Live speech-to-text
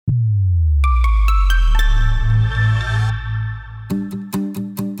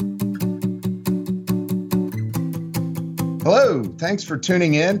Hello, thanks for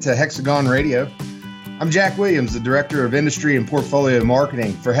tuning in to Hexagon Radio. I'm Jack Williams, the Director of Industry and Portfolio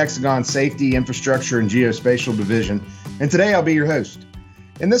Marketing for Hexagon Safety, Infrastructure, and Geospatial Division, and today I'll be your host.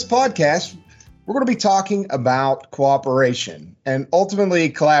 In this podcast, we're going to be talking about cooperation and ultimately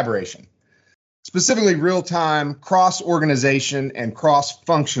collaboration, specifically real-time cross-organization and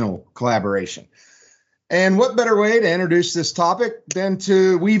cross-functional collaboration. And what better way to introduce this topic than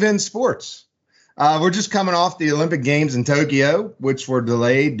to weave in sports? We're just coming off the Olympic Games in Tokyo, which were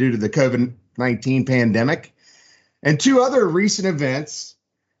delayed due to the COVID-19 pandemic. And two other recent events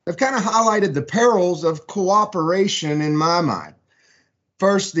have kind of highlighted the perils of cooperation in my mind.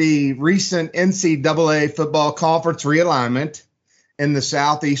 First, the recent NCAA football conference realignment in the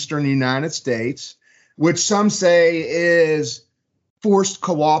southeastern United States, which some say is forced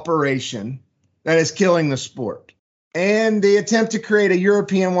cooperation that is killing the sport. And the attempt to create a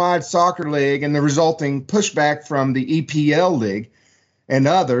European-wide soccer league and the resulting pushback from the EPL League and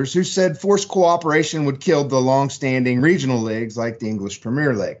others who said forced cooperation would kill the long-standing regional leagues like the English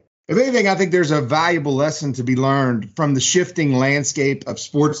Premier League. If anything, I think there's a valuable lesson to be learned from the shifting landscape of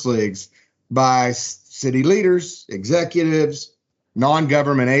sports leagues by city leaders, executives,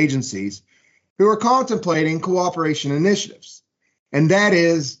 non-government agencies who are contemplating cooperation initiatives. And that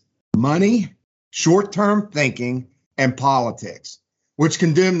is money, short-term thinking, and politics, which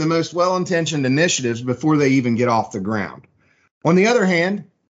condemn the most well-intentioned initiatives before they even get off the ground. On the other hand,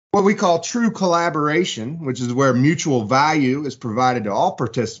 what we call true collaboration, which is where mutual value is provided to all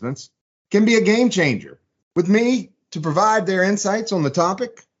participants, can be a game changer. With me to provide their insights on the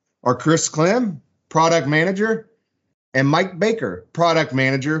topic are Chris Clem, Product Manager, and Mike Baker, Product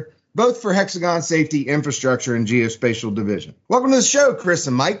Manager, both for Hexagon Safety, Infrastructure, and Geospatial Division. Welcome to the show, Chris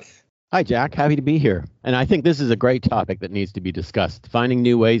and Mike. Hi, Jack. Happy to be here. And I think this is a great topic that needs to be discussed. Finding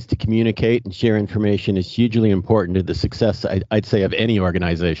new ways to communicate and share information is hugely important to the success, I'd say, of any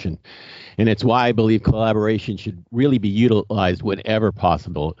organization. And it's why I believe collaboration should really be utilized whenever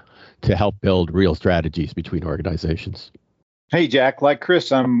possible to help build real strategies between organizations. Hey, Jack. Like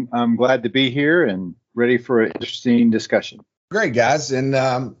Chris, I'm glad to be here and ready for an interesting discussion. Great, guys.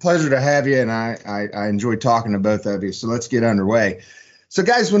 And pleasure to have you. And I enjoyed talking to both of you. So let's get underway. So,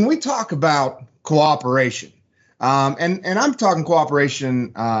 guys, when we talk about cooperation, and I'm talking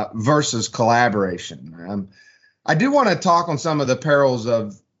cooperation versus collaboration, I do want to talk on some of the perils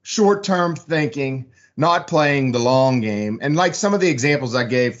of short-term thinking, not playing the long game. And like some of the examples I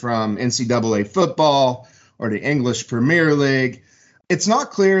gave from NCAA football or the English Premier League, it's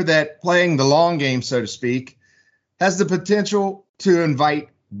not clear that playing the long game, so to speak, has the potential to invite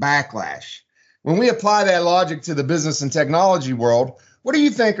backlash. When we apply that logic to the business and technology world, what do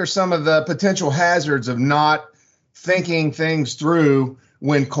you think are some of the potential hazards of not thinking things through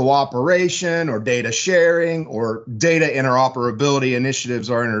when cooperation or data sharing or data interoperability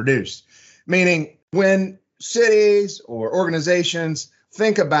initiatives are introduced? Meaning when cities or organizations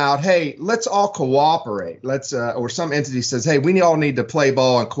think about, hey, let's all cooperate. Or some entity says, hey, we all need to play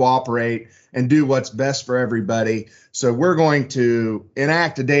ball and cooperate and do what's best for everybody. So we're going to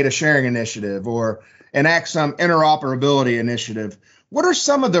enact a data sharing initiative or enact some interoperability initiative. What are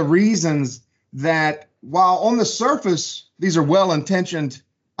some of the reasons that, while on the surface, these are well-intentioned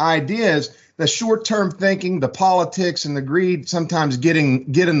ideas, the short-term thinking, the politics, and the greed sometimes get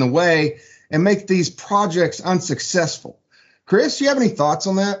in the way and make these projects unsuccessful? Chris, do you have any thoughts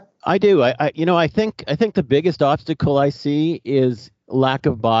on that? I do. I think the biggest obstacle I see is lack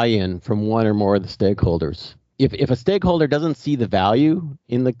of buy-in from one or more of the stakeholders. If a stakeholder doesn't see the value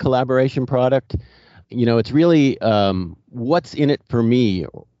in the collaboration product, it's really what's in it for me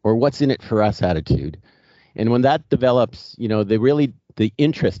or what's in it for us attitude. And when that develops, the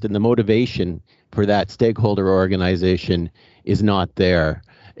interest and the motivation for that stakeholder organization is not there.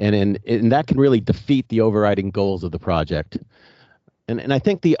 And that can really defeat the overriding goals of the project. And I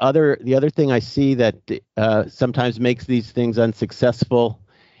think the other thing I see that sometimes makes these things unsuccessful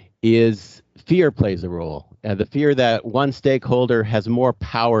is fear plays a role. The fear that one stakeholder has more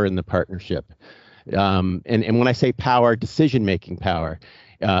power in the partnership. And when I say power, decision-making power,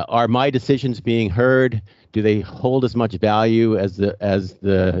 are my decisions being heard? Do they hold as much value as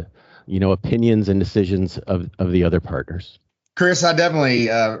the opinions and decisions of the other partners? Chris, I definitely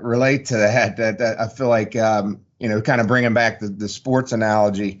relate to that. That I feel like kind of bringing back the sports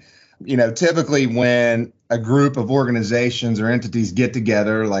analogy. Typically when a group of organizations or entities get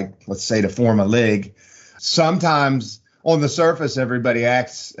together, like let's say to form a league, sometimes on the surface, everybody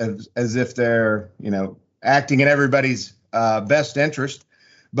acts as if they're, acting in everybody's best interest.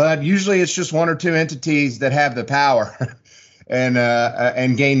 But usually it's just one or two entities that have the power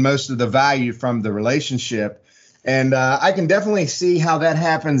and gain most of the value from the relationship. And I can definitely see how that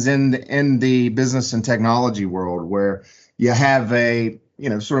happens in the business and technology world, where you have a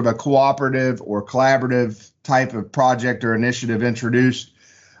sort of a cooperative or collaborative type of project or initiative introduced,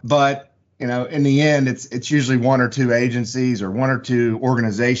 but in the end, it's usually one or two agencies or one or two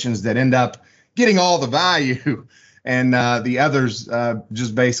organizations that end up getting all the value, and the others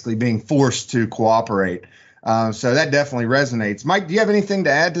just basically being forced to cooperate. So that definitely resonates. Mike, do you have anything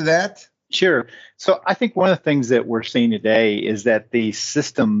to add to that? Sure. So I think one of the things that we're seeing today is that the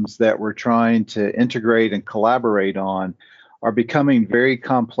systems that we're trying to integrate and collaborate on are becoming very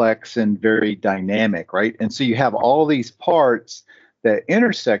complex and very dynamic, right? And so you have all these parts that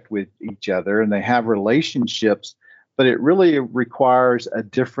intersect with each other and they have relationships, but it really requires a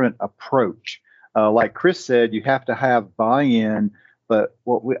different approach. Like Chris said, you have to have buy-in, but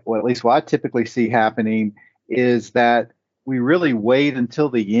at least what I typically see happening is that we really wait until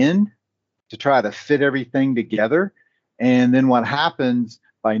the end to try to fit everything together. And then what happens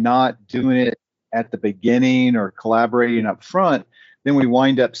by not doing it at the beginning or collaborating up front, then we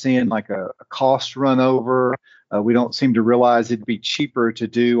wind up seeing like a cost run over. We don't seem to realize it'd be cheaper to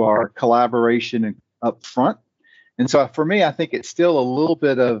do our collaboration up front. And so for me, I think it's still a little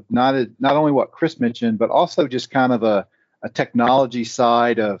bit of not only what Chris mentioned, but also just kind of a technology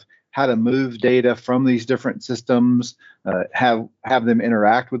side of how to move data from these different systems, have them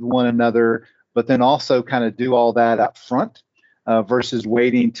interact with one another, but then also kind of do all that up front versus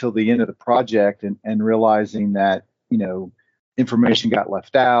waiting till the end of the project and realizing that, information got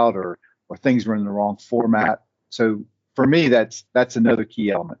left out or things were in the wrong format. So for me, that's another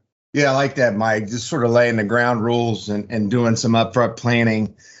key element. Yeah, I like that, Mike. Just sort of laying the ground rules and doing some upfront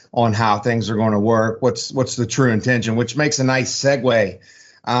planning on how things are going to work. What's the true intention, which makes a nice segue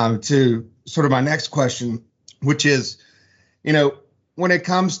to sort of my next question, which is, when it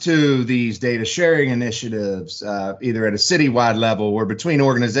comes to these data sharing initiatives, either at a citywide level or between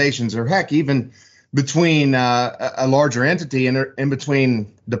organizations, or heck, even between a larger entity and in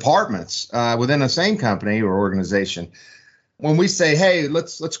between departments within the same company or organization, when we say, hey,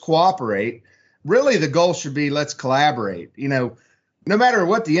 let's cooperate, really the goal should be let's collaborate. No matter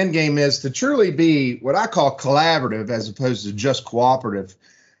what the end game is, to truly be what I call collaborative as opposed to just cooperative.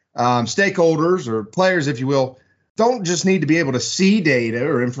 Stakeholders or players, if you will, don't just need to be able to see data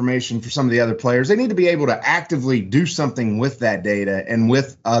or information for some of the other players. They need to be able to actively do something with that data and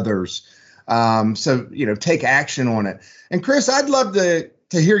with others. So take action on it. And Chris, I'd love to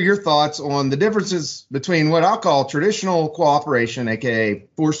hear your thoughts on the differences between what I'll call traditional cooperation, aka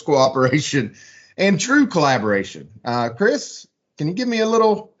forced cooperation, and true collaboration. Chris, can you give me a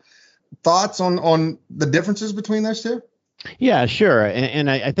little thoughts on the differences between those two? Yeah, sure. And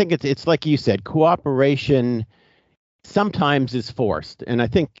I think it's like you said, cooperation sometimes is forced. And I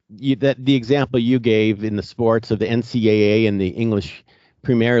think that the example you gave in the sports of the NCAA and the English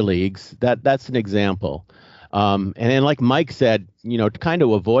Premier Leagues, that's an example. And then like Mike said, to kind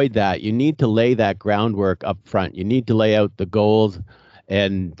of avoid that, you need to lay that groundwork up front. You need to lay out the goals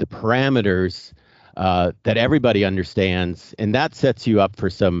and the parameters that everybody understands. And that sets you up for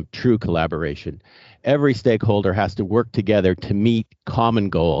some true collaboration. Every stakeholder has to work together to meet common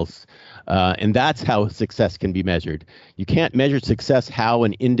goals. And that's how success can be measured. You can't measure success how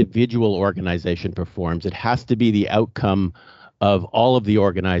an individual organization performs. It has to be the outcome of all of the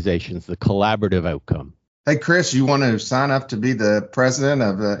organizations, the collaborative outcome. Hey, Chris, you want to sign up to be the president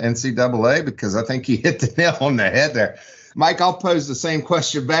of the NCAA? Because I think you hit the nail on the head there. Mike, I'll pose the same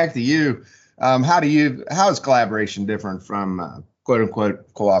question back to you. How is collaboration different from quote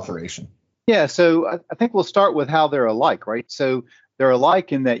unquote cooperation? Yeah, so I think we'll start with how they're alike, right? So they're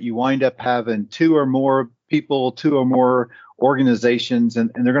alike in that you wind up having two or more people, two or more organizations,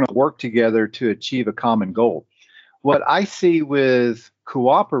 and they're going to work together to achieve a common goal. What I see with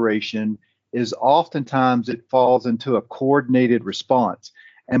cooperation is oftentimes it falls into a coordinated response.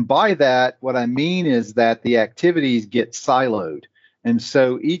 And by that, what I mean is that the activities get siloed. And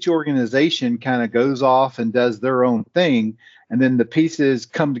so each organization kind of goes off and does their own thing, and then the pieces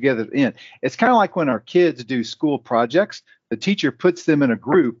come together at the end. It's kind of like when our kids do school projects, the teacher puts them in a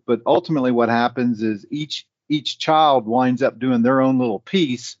group, but ultimately what happens is each child winds up doing their own little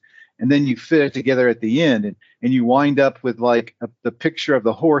piece, and then you fit it together at the end, and you wind up with like the picture of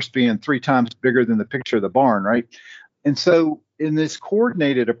the horse being 3 times bigger than the picture of the barn, right? And so in this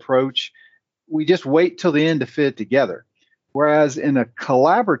coordinated approach, we just wait till the end to fit it together. Whereas in a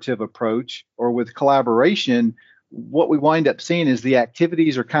collaborative approach or with collaboration, what we wind up seeing is the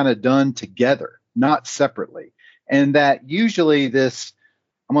activities are kind of done together, not separately. And that usually this,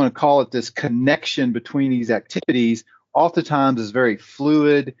 I'm going to call it this connection between these activities, oftentimes is very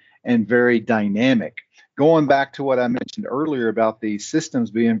fluid and very dynamic. going back to what I mentioned earlier about these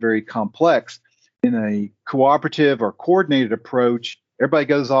systems being very complex, in a cooperative or coordinated approach, everybody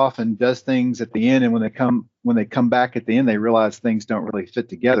goes off and does things at the end, and when they come back at the end, they realize things don't really fit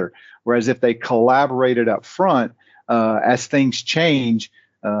together. Whereas if they collaborated up front, as things change,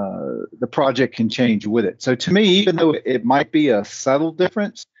 the project can change with it. So to me, even though it might be a subtle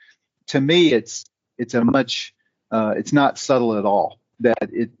difference, to me it's not subtle at all. That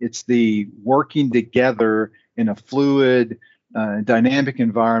it's the working together in a fluid, dynamic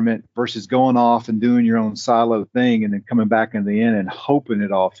environment versus going off and doing your own silo thing and then coming back in the end and hoping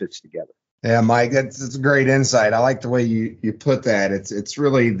it all fits together. Yeah, Mike, that's a great insight. I like the way you put that. It's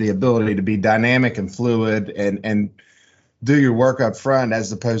really the ability to be dynamic and fluid and do your work up front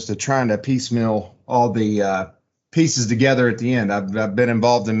as opposed to trying to piecemeal all the pieces together at the end. I've been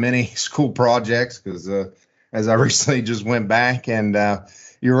involved in many school projects because as I recently just went back, and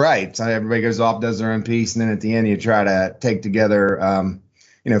you're right. So everybody goes off, does their own piece, and then at the end you try to take together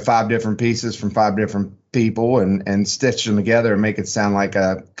 5 different pieces from 5 different people and stitch them together and make it sound like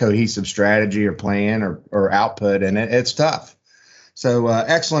a cohesive strategy or plan or output, and it's tough. So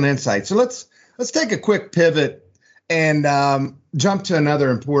excellent insight. So let's take a quick pivot and jump to another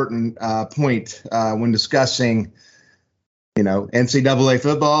important point when discussing NCAA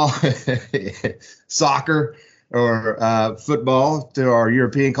football, soccer, or football to our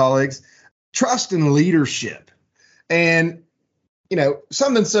European colleagues. Trust and leadership. And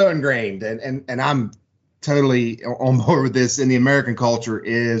something so ingrained, and I'm totally on board with this in the American culture,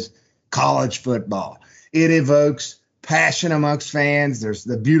 is college football. It evokes passion amongst fans. There's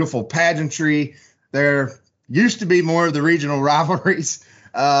the beautiful pageantry. There used to be more of the regional rivalries,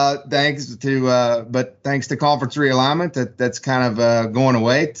 thanks to conference realignment, that's kind of going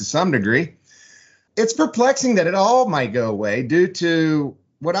away to some degree. It's perplexing that it all might go away due to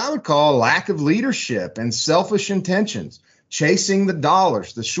what I would call lack of leadership and selfish intentions, chasing the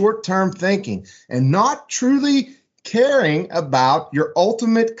dollars, the short-term thinking, and not truly caring about your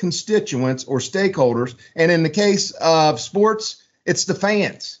ultimate constituents or stakeholders. And in the case of sports, it's the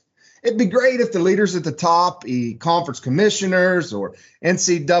fans. It'd be great if the leaders at the top, the conference commissioners or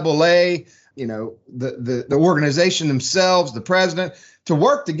NCAA, the organization themselves, the president, to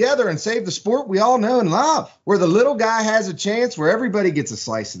work together and save the sport we all know and love, where the little guy has a chance, where everybody gets a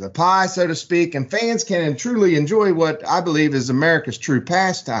slice of the pie, so to speak, and fans can truly enjoy what I believe is America's true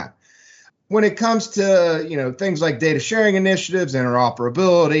pastime. When it comes to, things like data sharing initiatives,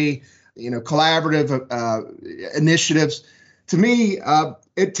 interoperability, collaborative initiatives, to me,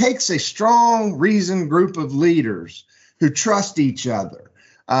 it takes a strong, reasoned group of leaders who trust each other,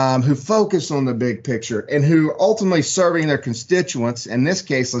 who focus on the big picture, and who are ultimately serving their constituents. In this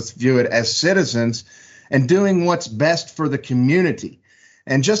case, let's view it as citizens, and doing what's best for the community.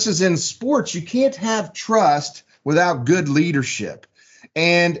 And just as in sports, you can't have trust without good leadership.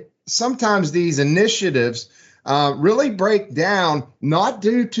 And sometimes these initiatives really break down, not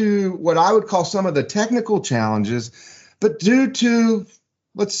due to what I would call some of the technical challenges, but due to,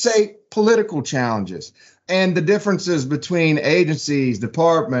 let's say, political challenges and the differences between agencies,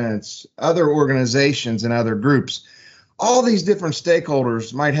 departments, other organizations, and other groups. All these different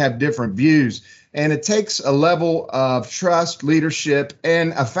stakeholders might have different views, and it takes a level of trust, leadership,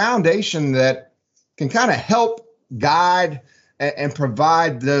 and a foundation that can kind of help guide and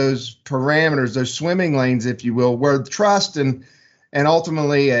provide those parameters, those swimming lanes, if you will, where trust and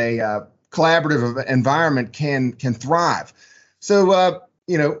ultimately a collaborative environment can thrive. So,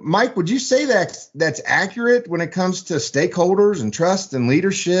 Mike, would you say that's accurate when it comes to stakeholders and trust and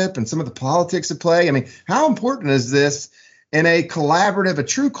leadership and some of the politics at play? I mean, how important is this in a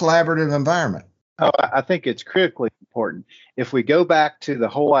true collaborative environment? Oh, I think it's critically important. If we go back to the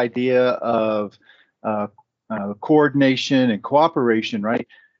whole idea of coordination and cooperation, right?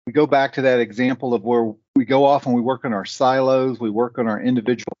 We go back to that example of where we go off and we work on our silos, we work on our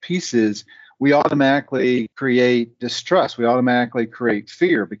individual pieces. We automatically create distrust. We automatically create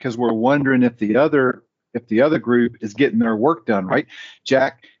fear because we're wondering if the other group is getting their work done, right?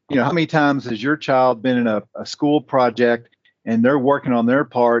 Jack, how many times has your child been in a school project and they're working on their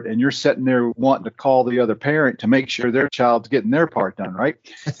part and you're sitting there wanting to call the other parent to make sure their child's getting their part done, right?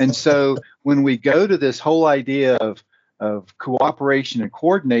 And so when we go to this whole idea of cooperation and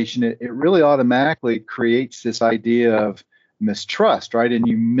coordination, it really automatically creates this idea of mistrust, right? And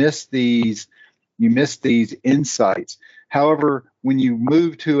you miss these insights. However, when you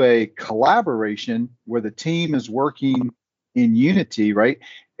move to a collaboration where the team is working in unity, right?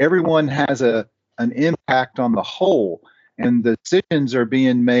 Everyone has an impact on the whole, and the decisions are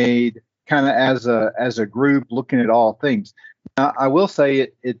being made kind of as a group looking at all things. Now, I will say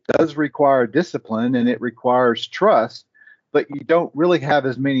it does require discipline and it requires trust, but you don't really have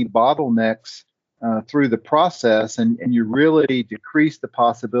as many bottlenecks through the process, and you really decrease the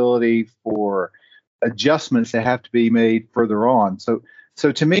possibility for adjustments that have to be made further on.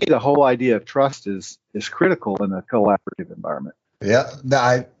 So to me, the whole idea of trust is critical in a collaborative environment.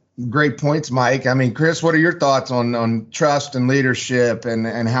 Yeah, great points, Mike. I mean, Chris, what are your thoughts on trust and leadership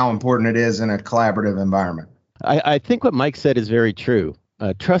and how important it is in a collaborative environment? I think what Mike said is very true.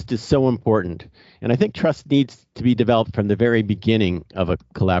 Trust is so important. And I think trust needs to be developed from the very beginning of a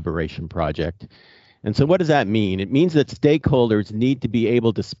collaboration project. And so what does that mean? It means that stakeholders need to be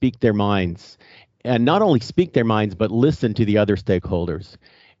able to speak their minds, and not only speak their minds, but listen to the other stakeholders.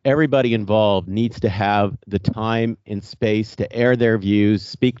 Everybody involved needs to have the time and space to air their views,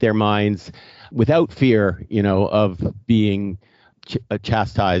 speak their minds without fear, of being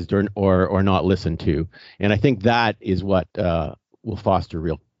chastised or not listened to. And I think that is what will foster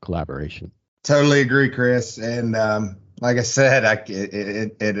real collaboration. Totally agree, Chris. And like I said,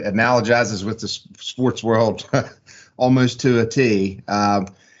 it analogizes with the sports world almost to a T.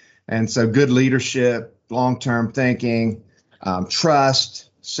 And so good leadership, long-term thinking, trust,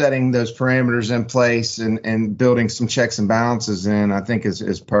 setting those parameters in place and building some checks and balances in, I think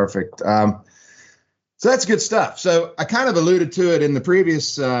is perfect. So that's good stuff. So I kind of alluded to it in the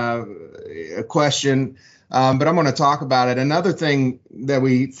previous question, but I'm going to talk about it. Another thing that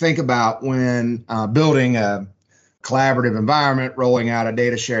we think about when building a collaborative environment, rolling out a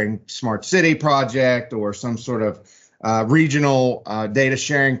data sharing smart city project or some sort of regional data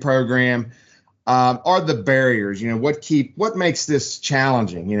sharing program, are the barriers. What makes this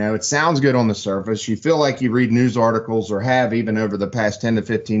challenging? It sounds good on the surface. You feel like you read news articles or have even over the past 10 to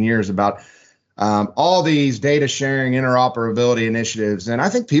 15 years about all these data sharing interoperability initiatives. And I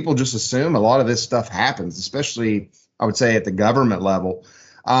think people just assume a lot of this stuff happens, especially, I would say, at the government level.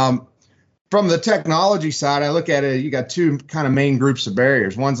 From the technology side, I look at it, you got two kind of main groups of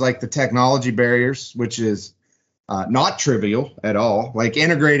barriers. One's like the technology barriers, which is not trivial at all, like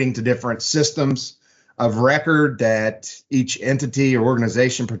integrating to different systems of record that each entity or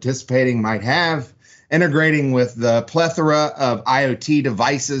organization participating might have, integrating with the plethora of IoT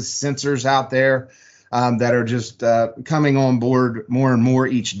devices, sensors out there that are just coming on board more and more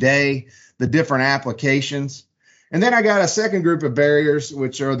each day, the different applications. And then I got a second group of barriers,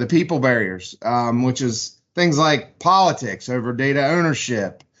 which are the people barriers, which is things like politics over data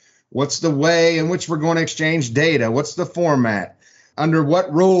ownership. What's the way in which we're going to exchange data? What's the format? Under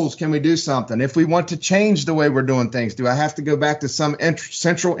what rules can we do something? If we want to change the way we're doing things, do I have to go back to some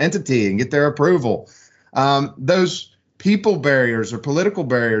central entity and get their approval? Those people barriers or political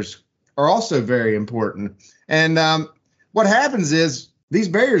barriers are also very important. And what happens is these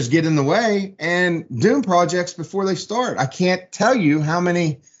barriers get in the way and doom projects before they start. I can't tell you how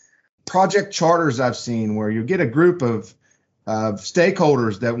many project charters I've seen where you get a group of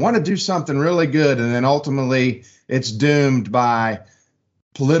stakeholders that want to do something really good, and then ultimately it's doomed by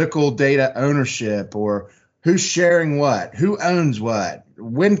political data ownership or who's sharing what, who owns what,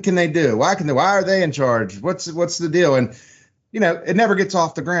 when can they do, why are they in charge, what's the deal, and it never gets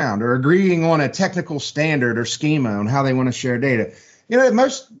off the ground, or agreeing on a technical standard or schema on how they want to share data.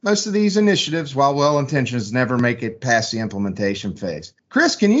 Most of these initiatives, while well-intentioned, never make it past the implementation phase.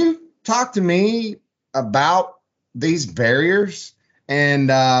 Chris, can you talk to me about these barriers and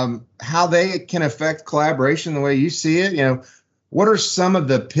how they can affect collaboration the way you see it? What are some of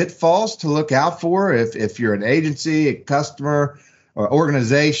the pitfalls to look out for if you're an agency, a customer, or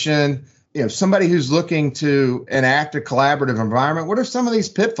organization, somebody who's looking to enact a collaborative environment? What are some of these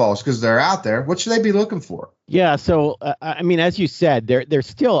pitfalls? Because they're out there. What should they be looking for? Yeah, so as you said, there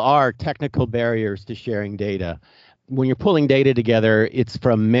still are technical barriers to sharing data. When you're pulling data together, it's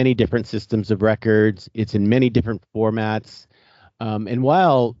from many different systems of records. It's in many different formats. And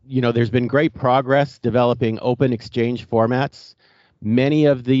while, there's been great progress developing open exchange formats, many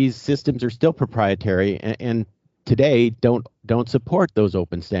of these systems are still proprietary and today don't support those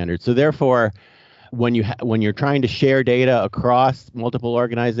open standards. So therefore, when you're trying to share data across multiple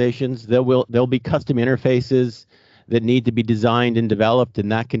organizations, there'll be custom interfaces that need to be designed and developed,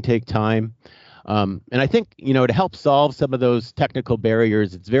 and that can take time. And I think, to help solve some of those technical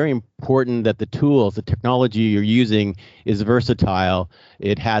barriers, it's very important that the tools, the technology you're using is versatile.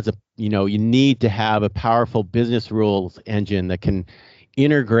 It has you need to have a powerful business rules engine that can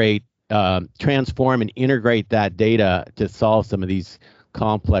integrate, transform and integrate that data to solve some of these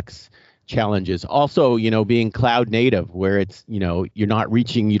complex challenges. Also, being cloud native, where it's, you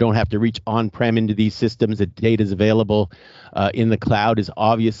don't have to reach on-prem into these systems. The data is available in the cloud is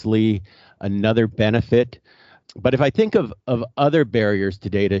obviously another benefit. But if I think of other barriers to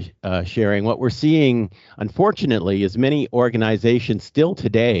data sharing, what we're seeing, unfortunately, is many organizations still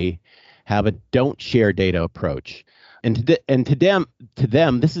today have a don't share data approach. And to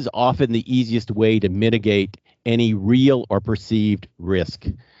them, this is often the easiest way to mitigate any real or perceived risk.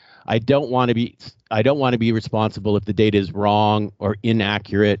 I don't want to be responsible if the data is wrong or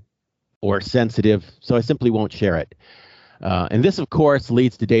inaccurate or sensitive, so I simply won't share it. And this, of course,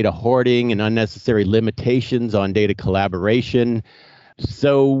 leads to data hoarding and unnecessary limitations on data collaboration.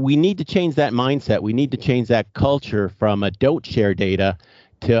 So we need to change that mindset. We need to change that culture from a don't share data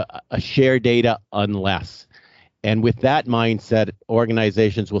to a share data unless. And with that mindset,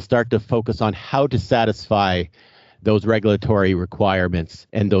 organizations will start to focus on how to satisfy those regulatory requirements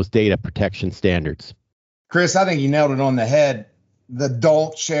and those data protection standards. Chris, I think you nailed it on the head. The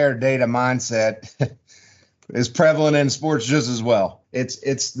don't share data mindset is prevalent in sports just as well.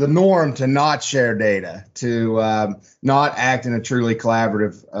 It's the norm to not share data, to not act in a truly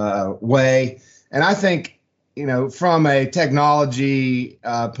collaborative way. And I think, from a technology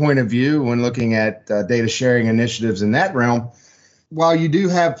point of view, when looking at data sharing initiatives in that realm, while you do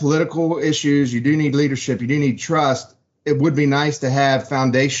have political issues, you do need leadership, you do need trust, it would be nice to have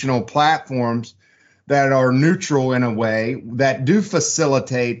foundational platforms that are neutral in a way, that do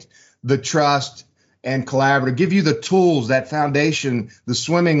facilitate the trust and collaborative, give you the tools, that foundation, the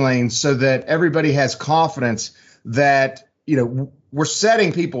swimming lanes, so that everybody has confidence that, we're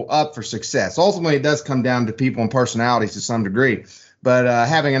setting people up for success. Ultimately, it does come down to people and personalities to some degree, but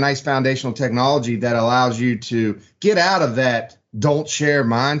having a nice foundational technology that allows you to get out of that don't share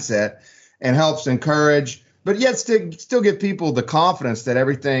mindset and helps encourage, but yet still give people the confidence that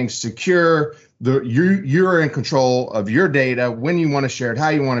everything's secure. You're in control of your data, when you want to share it, how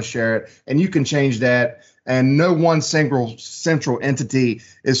you want to share it, and you can change that. And no one single central entity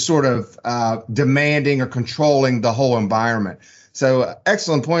is sort of demanding or controlling the whole environment. So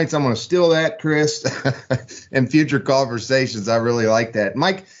excellent points. I'm going to steal that, Chris, in future conversations. I really like that.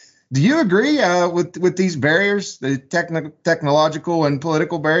 Mike, do you agree with these barriers, the technological and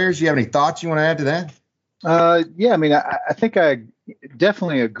political barriers? Do you have any thoughts you want to add to that? Yeah, I mean, I think I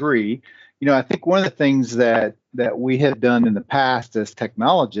definitely agree. I think one of the things that we have done in the past as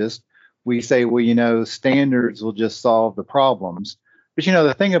technologists, we say, well, standards will just solve the problems. But,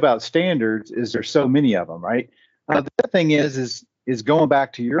 the thing about standards is there's so many of them, right? The other thing is going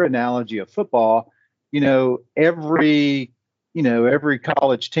back to your analogy of football, every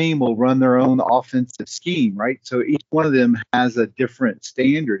college team will run their own offensive scheme, right? So each one of them has a different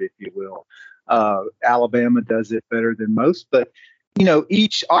standard, if you will. Alabama does it better than most, but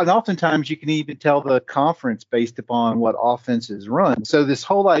and oftentimes you can even tell the conference based upon what offenses run. So this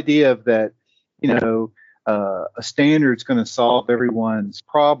whole idea of that, a standard's going to solve everyone's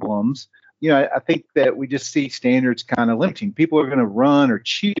problems. I think that we just see standards kind of limiting. People are going to run or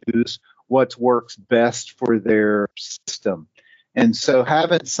choose what works best for their system. And so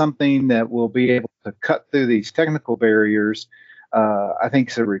having something that will be able to cut through these technical barriers, I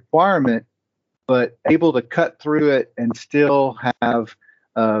think is a requirement, but able to cut through it and still have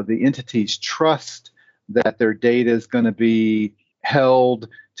the entities trust that their data is going to be held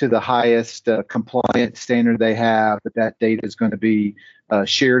to the highest compliance standard they have, that data is going to be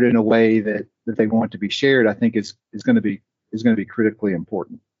shared in a way that they want to be shared, I think is going to be critically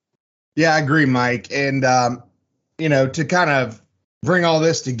important. Yeah, I agree, Mike. And, to kind of bring all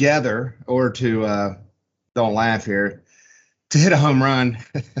this together, or to, don't laugh here, to hit a home run,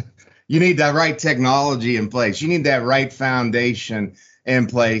 you need that right technology in place. You need that right foundation in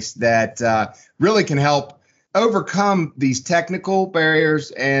place that really can help overcome these technical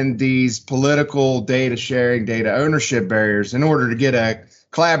barriers and these political data sharing, data ownership barriers in order to get a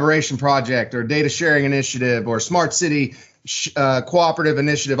collaboration project or data sharing initiative or smart city cooperative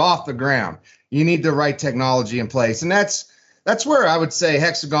initiative off the ground. You need the right technology in place. And that's where I would say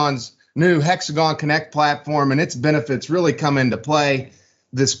Hexagon's new Hexagon Connect platform and its benefits really come into play.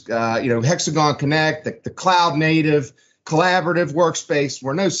 This, Hexagon Connect, the cloud native collaborative workspace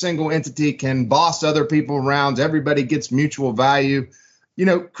where no single entity can boss other people around. Everybody gets mutual value.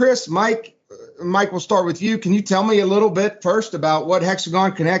 Chris, Mike, we'll start with you. Can you tell me a little bit first about what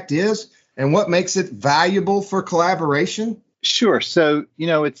Hexagon Connect is and what makes it valuable for collaboration? Sure. So,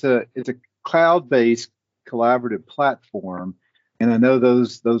 it's a cloud-based collaborative platform, and I know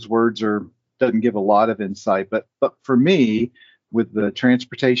those words doesn't give a lot of insight, but for me, with the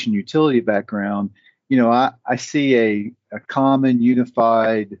transportation utility background, I see a common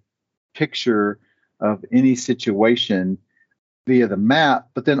unified picture of any situation via the map,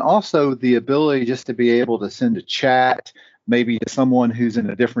 but then also the ability just to be able to send a chat, maybe to someone who's in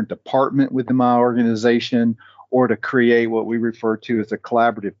a different department within my organization, or to create what we refer to as a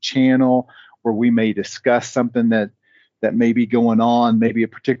collaborative channel where we may discuss something that may be going on, maybe a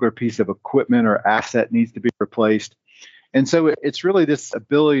particular piece of equipment or asset needs to be replaced. And so it's really this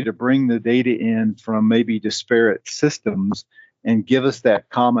ability to bring the data in from maybe disparate systems and give us that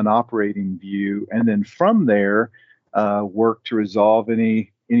common operating view. And then from there, work to resolve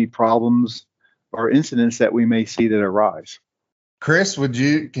any problems or incidents that we may see that arise. Chris,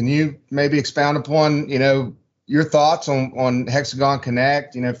 can you maybe expound upon, your thoughts on Hexagon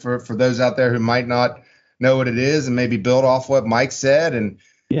Connect, for those out there who might not know what it is, and maybe build off what Mike said, and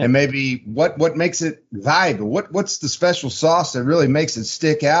maybe what makes it valuable? What's the special sauce that really makes it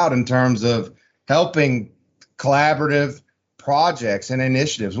stick out in terms of helping collaborative projects and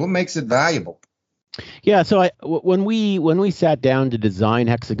initiatives? What makes it valuable? Yeah, so when we sat down to design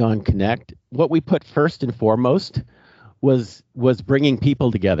Hexagon Connect, what we put first and foremost was bringing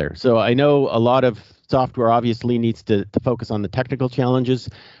people together. So I know a lot of software obviously needs to focus on the technical challenges,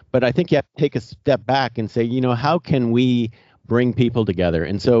 but I think you have to take a step back and say, how can we bring people together?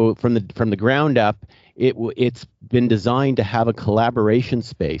 And so from the ground up, it's been designed to have a collaboration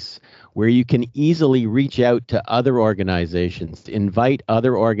space where you can easily reach out to other organizations, invite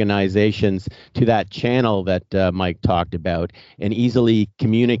other organizations to that channel that Mike talked about, and easily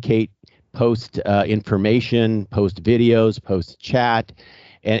communicate, post information, post videos, post chat,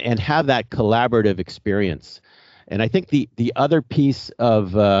 and have that collaborative experience. And I think the other piece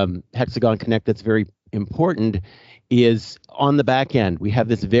of Hexagon Connect that's very important is on the back end. We have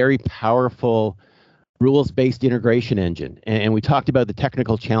this very powerful rules-based integration engine. And we talked about the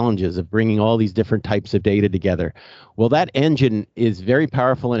technical challenges of bringing all these different types of data together. Well, that engine is very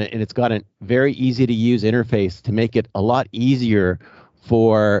powerful, and it's got a very easy to use interface to make it a lot easier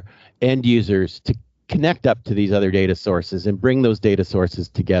for end users to connect up to these other data sources and bring those data sources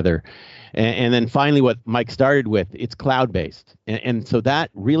together. And then finally, what Mike started with, it's cloud-based. And so that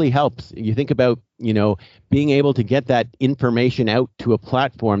really helps. You think about, being able to get that information out to a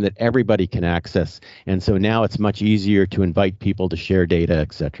platform that everybody can access. And so now it's much easier to invite people to share data,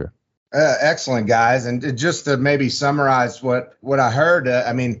 et cetera. Excellent, guys. And just to maybe summarize what I heard,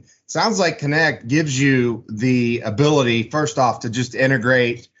 sounds like Connect gives you the ability, first off, to just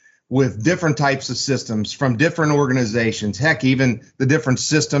integrate with different types of systems from different organizations, heck, even the different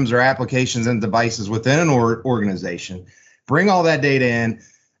systems or applications and devices within an organization. Bring all that data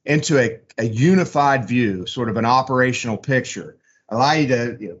into a unified view, sort of an operational picture, allow you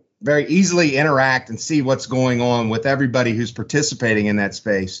to very easily interact and see what's going on with everybody who's participating in that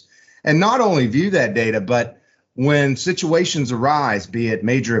space. And not only view that data, but when situations arise, be it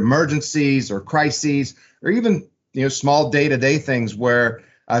major emergencies or crises, or even small day-to-day things where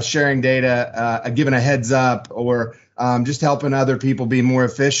sharing data, giving a heads up, or just helping other people be more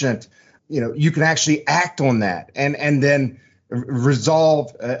efficient, you can actually act on that and then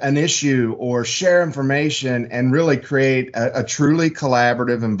resolve an issue or share information and really create a truly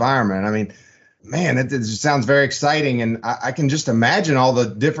collaborative environment. Man, it just sounds very exciting, and I can just imagine all the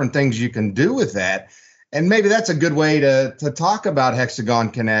different things you can do with that. And maybe that's a good way to talk about Hexagon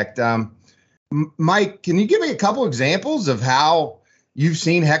Connect. Mike, can you give me a couple examples of how you've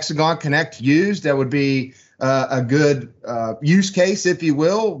seen Hexagon Connect used that would be a good use case, if you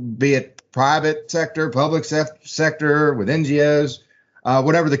will, be it private sector, public sector, with NGOs,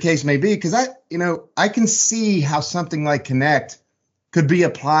 whatever the case may be? Because I can see how something like Connect could be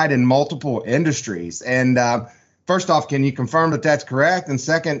applied in multiple industries. And first off, can you confirm that that's correct? And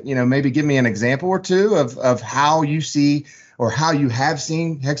second, maybe give me an example or two of how you see or how you have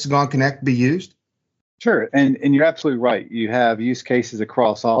seen Hexagon Connect be used. Sure. And you're absolutely right. You have use cases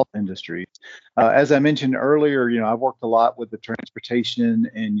across all industries. As I mentioned earlier, I've worked a lot with the transportation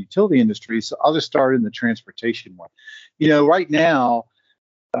and utility industry. So I'll just start in the transportation one. Right now,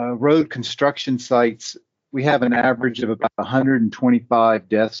 road construction sites, we have an average of about 125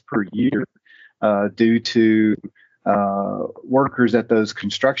 deaths per year due to workers at those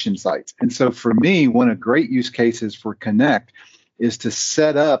construction sites. And so for me, one of the great use cases for Connect is to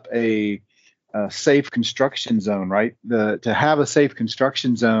set up a safe construction zone, right? To have a safe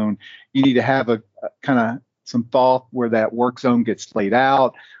construction zone, you need to have a kind of some thought where that work zone gets laid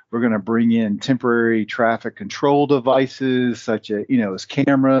out. We're going to bring in temporary traffic control devices such as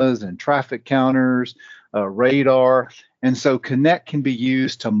cameras and traffic counters, radar. And so Connect can be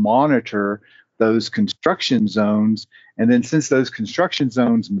used to monitor those construction zones. And then since those construction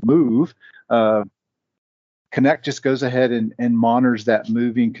zones move, Connect just goes ahead and monitors that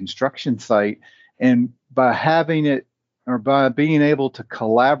moving construction site. And by having it, or by being able to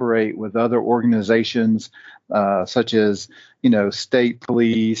collaborate with other organizations, such as, state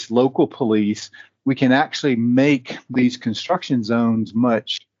police, local police, we can actually make these construction zones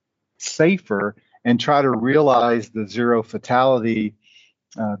much safer and try to realize the zero fatality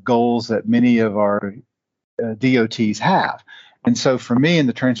goals that many of our DOTs have. And so for me in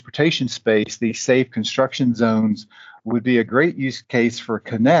the transportation space, these safe construction zones would be a great use case for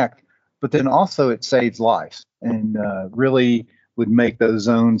Connect, but then also it saves lives and really would make those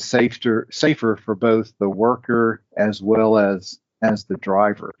zones safer for both the worker as well as the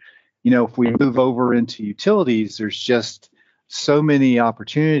driver. You know, if we move over into utilities, there's just so many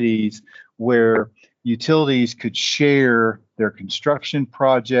opportunities where utilities could share their construction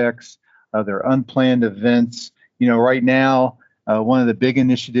projects, their unplanned events. You know, right now, one of the big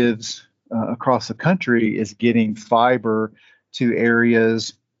initiatives across the country is getting fiber to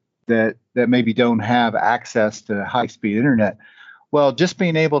areas that maybe don't have access to high-speed internet. Well, just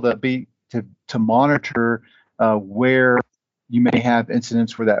being able to monitor where you may have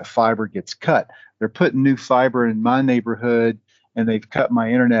incidents where that fiber gets cut. They're putting new fiber in my neighborhood, and they've cut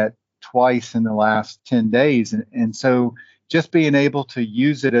my internet twice in the last 10 days. And so just being able to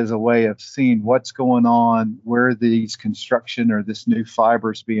use it as a way of seeing what's going on, where these construction or this new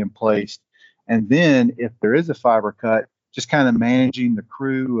fiber is being placed. And then if there is a fiber cut, just kind of managing the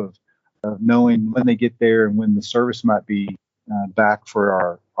crew of knowing when they get there and when the service might be back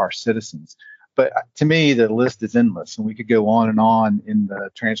for our citizens. But to me, the list is endless, and we could go on in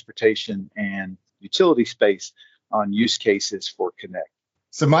the transportation and utility space on use cases for Connect.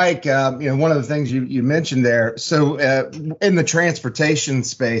 So, Mike, one of the things you mentioned there. So, in the transportation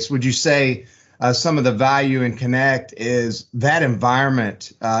space, would you say some of the value in Connect is that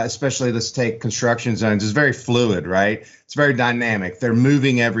environment, especially let's take construction zones, is very fluid, right? It's very dynamic. They're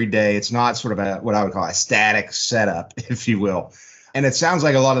moving every day. It's not sort of what I would call a static setup, if you will. And it sounds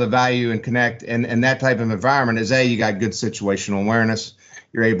like a lot of the value in Connect and that type of environment is, you got good situational awareness.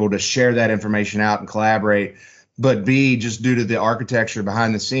 You're able to share that information out and collaborate. But B, just due to the architecture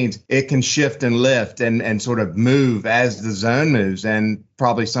behind the scenes, it can shift and lift and sort of move as the zone moves. And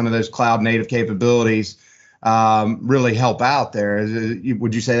probably some of those cloud native capabilities really help out there.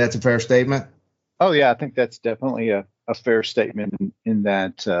 Would you say that's a fair statement? Oh, yeah, I think that's definitely a fair statement in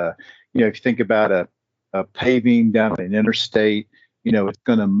that, if you think about a paving down an interstate, it's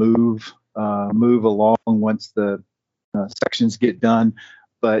going to move along once the sections get done.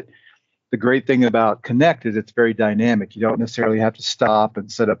 But the great thing about Connect is it's very dynamic. You don't necessarily have to stop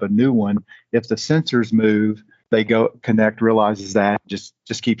and set up a new one. If the sensors move, Connect realizes that, just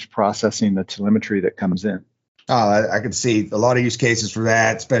keeps processing the telemetry that comes in. Oh, I could see a lot of use cases for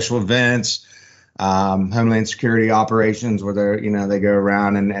that. Special events, Homeland Security operations, where they go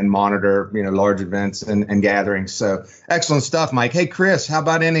around and monitor large events and gatherings. So excellent stuff, Mike. Hey, Chris, how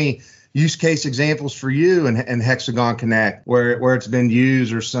about any use case examples for you and Hexagon Connect where it's been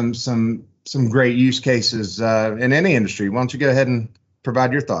used, or some great use cases in any industry? Why don't you go ahead and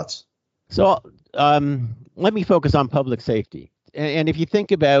provide your thoughts? So let me focus on public safety. And if you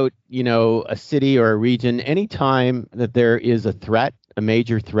think about, a city or a region, anytime that there is a threat, a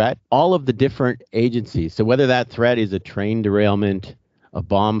major threat, all of the different agencies, so whether that threat is a train derailment, a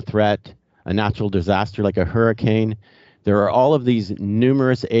bomb threat, a natural disaster like a hurricane, there are all of these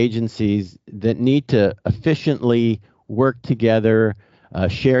numerous agencies that need to efficiently work together,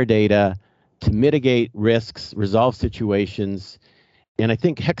 share data to mitigate risks, resolve situations. And I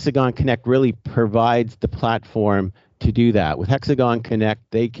think Hexagon Connect really provides the platform to do that. With Hexagon Connect,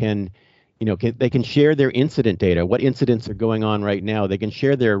 they can share their incident data, what incidents are going on right now. They can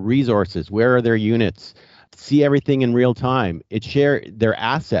share their resources, where are their units, see everything in real time. It share their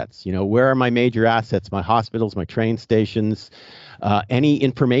assets, where are my major assets, my hospitals, my train stations, any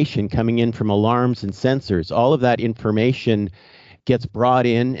information coming in from alarms and sensors. All of that information gets brought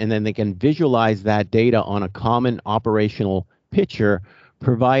in, and then they can visualize that data on a common operational picture,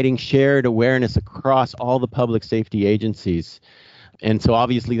 providing shared awareness across all the public safety agencies. And so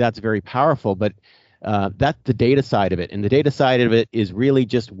obviously that's very powerful, but that's the data side of it. And the data side of it is really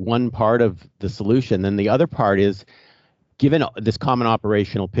just one part of the solution. Then the other part is, given this common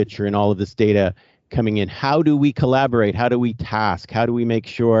operational picture and all of this data coming in, how do we collaborate? How do we task? How do we make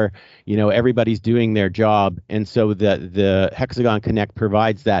sure, everybody's doing their job? And so the Hexagon Connect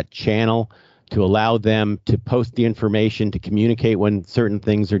provides that channel to allow them to post the information, to communicate when certain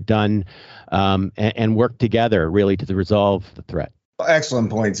things are done, and work together really to resolve the threat. Excellent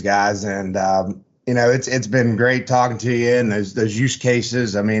points, guys. And, it's been great talking to you, and those use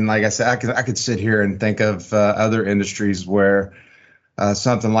cases. I mean, like I said, I could sit here and think of other industries where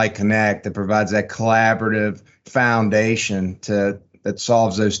something like Connect that provides that collaborative foundation that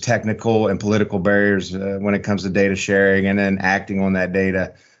solves those technical and political barriers when it comes to data sharing and then acting on that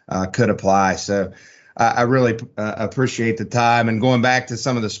data could apply. So I really appreciate the time. And going back to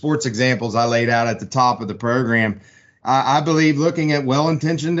some of the sports examples I laid out at the top of the program, I believe looking at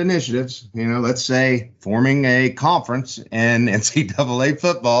well-intentioned initiatives, let's say forming a conference in NCAA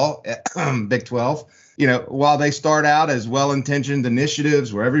football, Big 12, while they start out as well-intentioned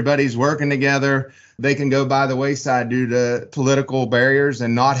initiatives where everybody's working together, they can go by the wayside due to political barriers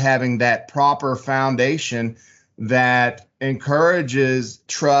and not having that proper foundation that encourages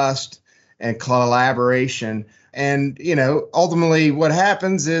trust and collaboration. And, ultimately what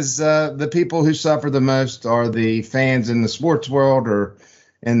happens is the people who suffer the most are the fans in the sports world or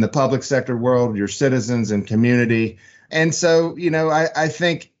in the public sector world, your citizens and community. And so, I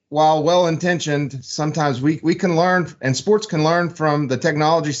think while well-intentioned, sometimes we can learn, and sports can learn from the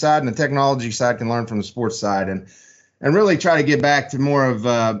technology side, and the technology side can learn from the sports side, and really try to get back to more of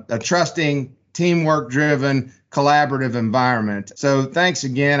a trusting, teamwork-driven, collaborative environment. So thanks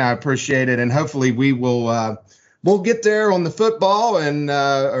again. I appreciate it. And hopefully we will we'll get there on the football and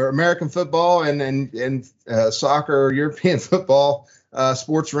or American football and soccer or European football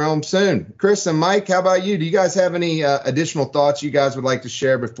sports realm soon. Chris and Mike, how about you? Do you guys have any additional thoughts you guys would like to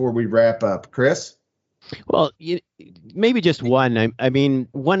share before we wrap up? Chris? Well, maybe just one. I mean,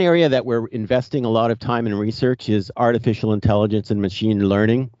 one area that we're investing a lot of time and research is artificial intelligence and machine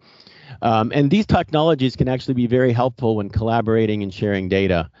learning. And these technologies can actually be very helpful when collaborating and sharing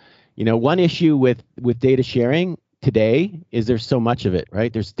data. One issue with data sharing today is there's so much of it,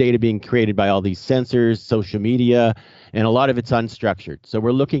 right? There's data being created by all these sensors, social media, and a lot of it's unstructured. So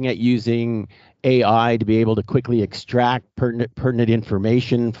we're looking at using AI to be able to quickly extract pertinent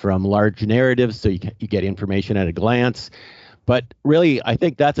information from large narratives so you get information at a glance. But really, I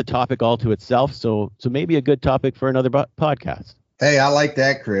think that's a topic all to itself. So maybe a good topic for another podcast. Hey, I like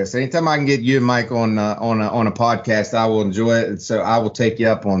that, Chris. Anytime I can get you and Mike on a podcast, I will enjoy it. And so I will take you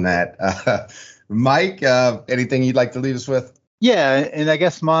up on that. Mike, anything you'd like to leave us with? Yeah, and I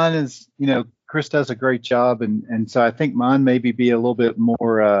guess mine is, Chris does a great job, and so I think mine maybe be a little bit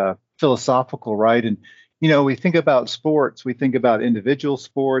more philosophical, right? And we think about sports, we think about individual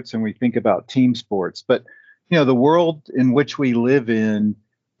sports, and we think about team sports. But the world in which we live in,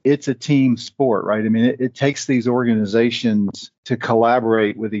 it's a team sport, right? I mean, it takes these organizations to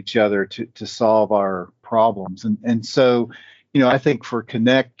collaborate with each other to solve our problems. And so, I think for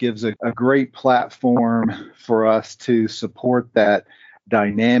Connect gives a great platform for us to support that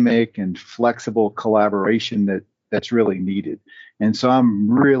dynamic and flexible collaboration that's really needed. And so I'm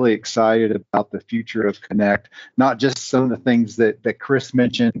really excited about the future of Connect, not just some of the things that Chris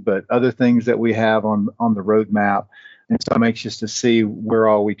mentioned, but other things that we have on the roadmap. And so I'm anxious to see where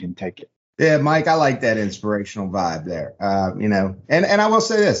all we can take it. Yeah, Mike, I like that inspirational vibe there. And I will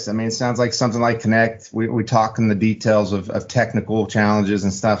say this. I mean, it sounds like something like Connect. We talk in the details of technical challenges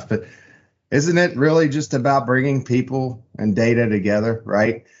and stuff, but isn't it really just about bringing people and data together,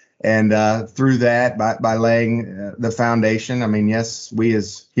 right? And through that, by laying the foundation, I mean, yes, we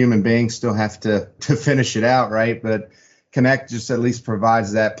as human beings still have to finish it out, right? But Connect just at least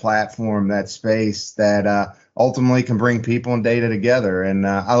provides that platform, that space that ultimately can bring people and data together. And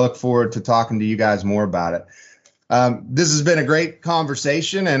I look forward to talking to you guys more about it. This has been a great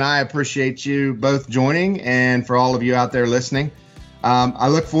conversation, and I appreciate you both joining, and for all of you out there listening. I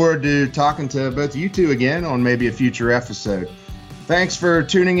look forward to talking to both you two again on maybe a future episode. Thanks for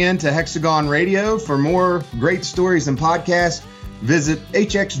tuning in to Hexagon Radio. For more great stories and podcasts, visit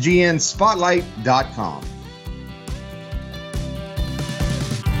hxgnspotlight.com.